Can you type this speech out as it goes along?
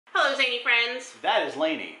Hello, Zany friends. That is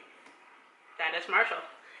Laney. That is Marshall.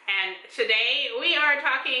 And today we are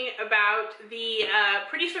talking about the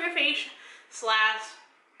Pretties for Your Face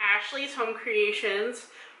 / Ashley's Home Creations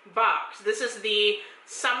box. This is the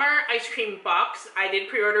summer ice cream box. I did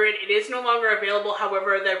pre-order it. It is no longer available.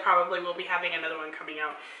 However, they probably will be having another one coming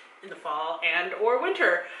out in the fall and or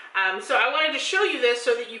winter. So I wanted to show you this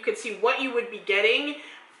so that you could see what you would be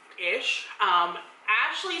getting-ish.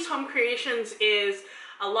 Ashley's Home Creations is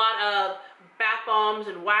a lot of bath bombs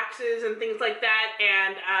and waxes and things like that,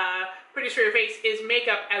 and Pretties for Your Face is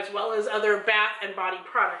makeup as well as other bath and body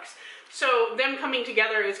products. So them coming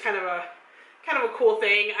together is kind of a cool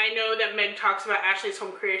thing. I know that Meg talks about Ashley's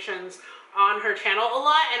Home Creations on her channel a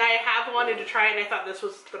lot, and I have wanted to try it, and I thought this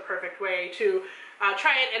was the perfect way to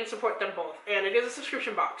try it and support them both. And it is a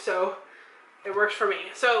subscription box, so it works for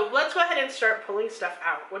me. So let's go ahead and start pulling stuff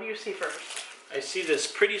out. What do you see first? I see this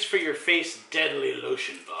Pretties for Your Face Deadly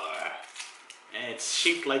Lotion Bar. And it's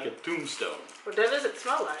shaped like a tombstone. What does it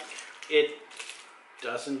smell like? It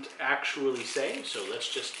doesn't actually say, so let's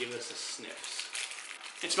just give this a sniffs.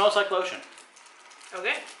 It smells like lotion.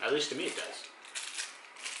 Okay. At least to me it does.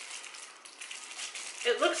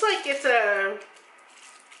 It looks like it's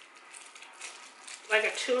like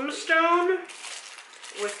a tombstone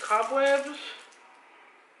with cobwebs.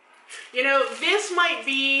 You know, this might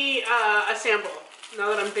be a sample, now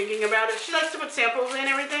that I'm thinking about it. She likes to put samples in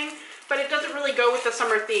everything, but it doesn't really go with the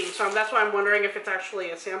summer theme, so that's why I'm wondering if it's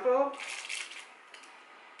actually a sample.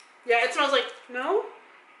 Yeah, it smells like, no?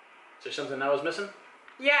 Is there something I was missing?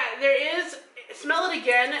 Yeah, there is, smell it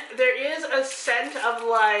again, there is a scent of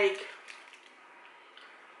like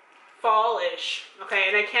fall-ish, okay,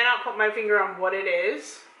 and I cannot put my finger on what it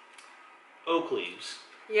is. Oak leaves.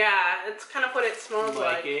 Yeah, it's kind of what it smells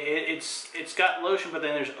like. It's got lotion, but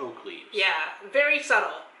then there's oak leaves. Yeah, very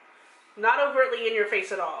subtle. Not overtly in your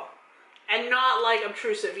face at all. And not like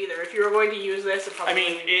obtrusive either. If you were going to use this, it probably... I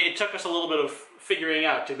mean, it took us a little bit of figuring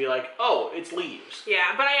out to be like, oh, it's leaves.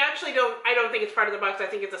 Yeah, but I actually don't think it's part of the box. I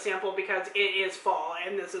think it's a sample because it is fall,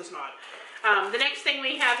 and this is not. The next thing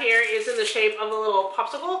we have here is in the shape of a little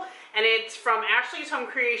popsicle, and it's from Ashley's Home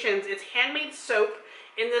Creations. It's handmade soap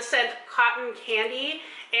in the scent Cotton Candy,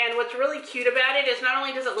 and what's really cute about it is not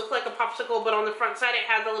only does it look like a popsicle, but on the front side it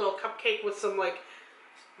has a little cupcake with some like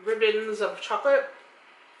ribbons of chocolate.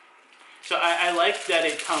 So I like that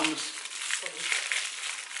it comes...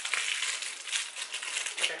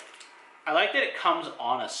 Okay. I like that it comes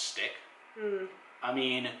on a stick. Mm. I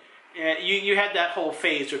mean, you had that whole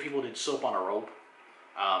phase where people did soap on a rope.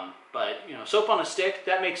 But, you know, soap on a stick,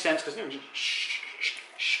 that makes sense because, you know, just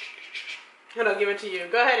And I'll give it to you.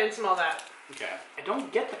 Go ahead and smell that. Okay. I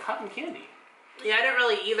don't get the cotton candy. Yeah, I don't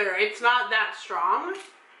really either. It's not that strong.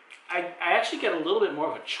 I actually get a little bit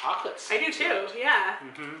more of a chocolate scent. I do too, yeah.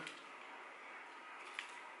 Mm-hmm.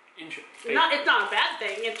 It's not a bad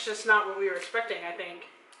thing. It's just not what we were expecting, I think.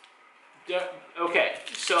 Okay,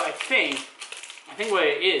 so I think what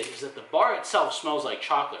it is that the bar itself smells like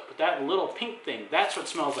chocolate, but that little pink thing, that's what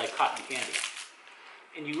smells like cotton candy.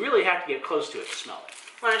 And you really have to get close to it to smell it.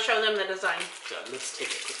 I want to show them the design. So let's take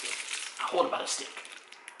it quickly. I'll hold it by the stick.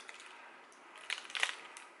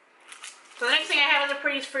 So the next thing I have is a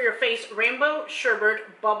Pretties for Your Face Rainbow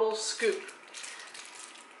Sherbet Bubble Scoop.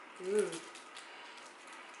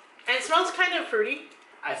 And it smells kind of fruity.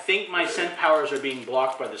 I think my scent powers are being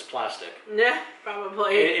blocked by this plastic. Yeah,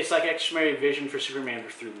 probably. It's like X-ray vision for Superman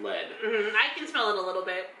through lead. I can smell it a little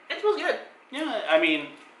bit. It smells good. Yeah, I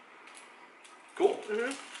mean, cool.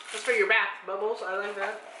 That's for your bath, Bubbles. I like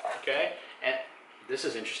that. Okay, and this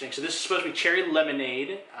is interesting. So this is supposed to be cherry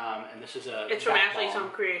lemonade, and this is a It's from Ashley's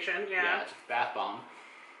Home Creation, yeah. It's a bath bomb.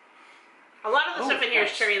 A lot of the stuff in here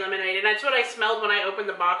is cherry lemonade, and that's what I smelled when I opened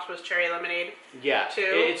the box was cherry lemonade. Yeah, too.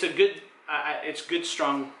 It's a good, it's good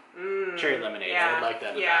strong cherry lemonade. Yeah. I would like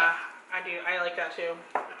that. Yeah, I do. I like that too.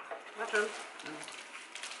 That's one.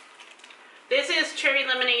 This is cherry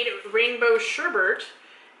lemonade rainbow sherbet.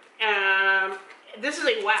 This is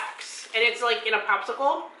a wax, and it's like in a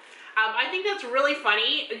popsicle. I think that's really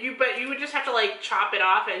funny, but you would just have to like chop it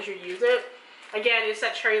off as you use it. Again, it's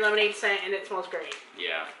that cherry lemonade scent, and it smells great.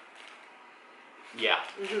 Yeah. Yeah.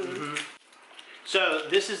 So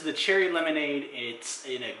this is the cherry lemonade. It's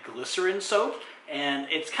in a glycerin soap, and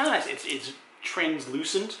it's kind of nice. It's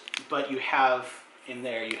translucent, but you have in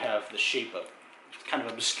there the shape of, it's kind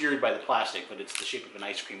of obscured by the plastic, but it's the shape of an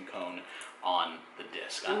ice cream cone on the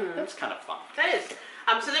disc. That's kind of fun. That is.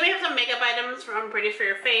 So then we have some makeup items from Pretties for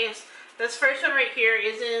Your Face. This first one right here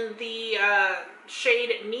is in the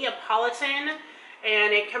shade Neapolitan,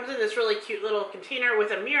 and it comes in this really cute little container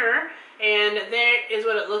with a mirror, and there is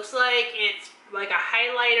what it looks like. It's like a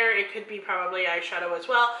highlighter. It could be probably eyeshadow as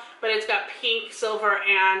well, but it's got pink, silver,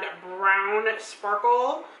 and brown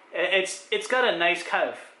sparkle. It's got a nice kind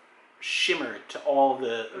of shimmer to all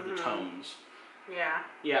the tones. Yeah.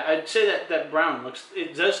 Yeah, I'd say that brown looks,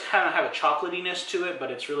 it does kind of have a chocolatiness to it,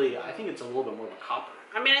 but it's really, I think it's a little bit more of a copper.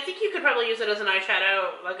 I mean, I think you could probably use it as an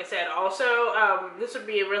eyeshadow, like I said. Also, this would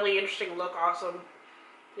be a really interesting look also.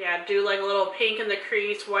 Yeah, do like a little pink in the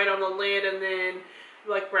crease, white on the lid, and then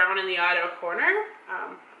like brown in the outer corner.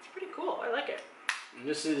 It's pretty cool. I like it. And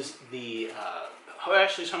this is the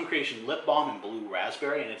Ashley's Home Creation Lip Balm in Blue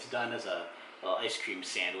Raspberry, and it's done as a little ice cream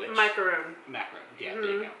sandwich. Macaroon. Macaroon, yeah, there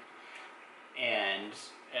you go. And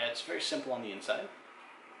it's very simple on the inside.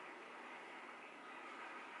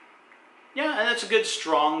 Yeah, and it's a good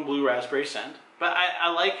strong blue raspberry scent. But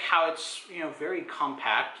I like how it's, you know, very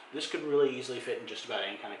compact. This could really easily fit in just about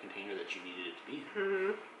any kind of container that you needed it to be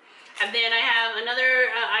in. And then I have another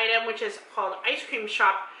item which is called Ice Cream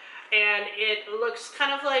Shop, and it looks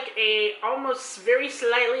kind of like a almost very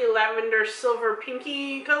slightly lavender silver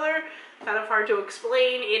pinky color. Kind of hard to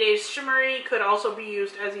explain. It is shimmery, could also be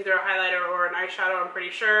used as either a highlighter or an eyeshadow, I'm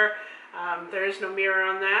pretty sure. There is no mirror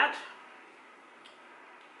on that.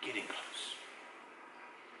 Getting close.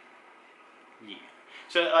 Yeah.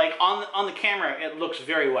 So like on the camera it looks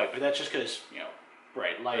very white, but that's just because, you know,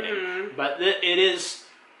 bright lighting. But it is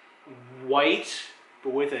white,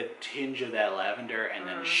 but with a tinge of that lavender, and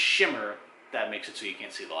then shimmer that makes it so you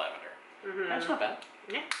can't see the lavender. That's not bad.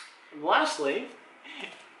 Yeah. And lastly,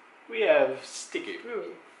 we have sticker.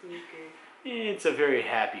 It's a very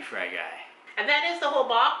happy Fry Guy. And that is the whole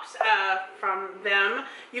box from them.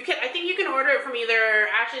 I think you can order it from either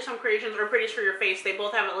Ashley's Home Creations or Pretties for Your Face. They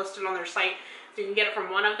both have it listed on their site, so you can get it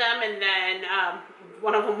from one of them, and then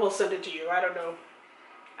one of them will send it to you. I don't know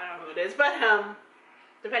who it is, but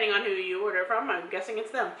depending on who you order from, I'm guessing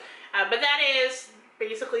it's them. But that is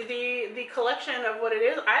basically the collection of what it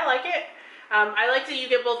is. I like it. I like that you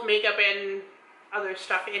get both makeup and other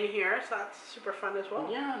stuff in here, so that's super fun as well.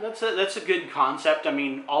 Yeah, that's a good concept. I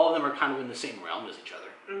mean, all of them are kind of in the same realm as each other.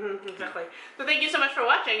 Exactly. So thank you so much for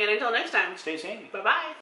watching, and until next time. Stay zany. Bye-bye.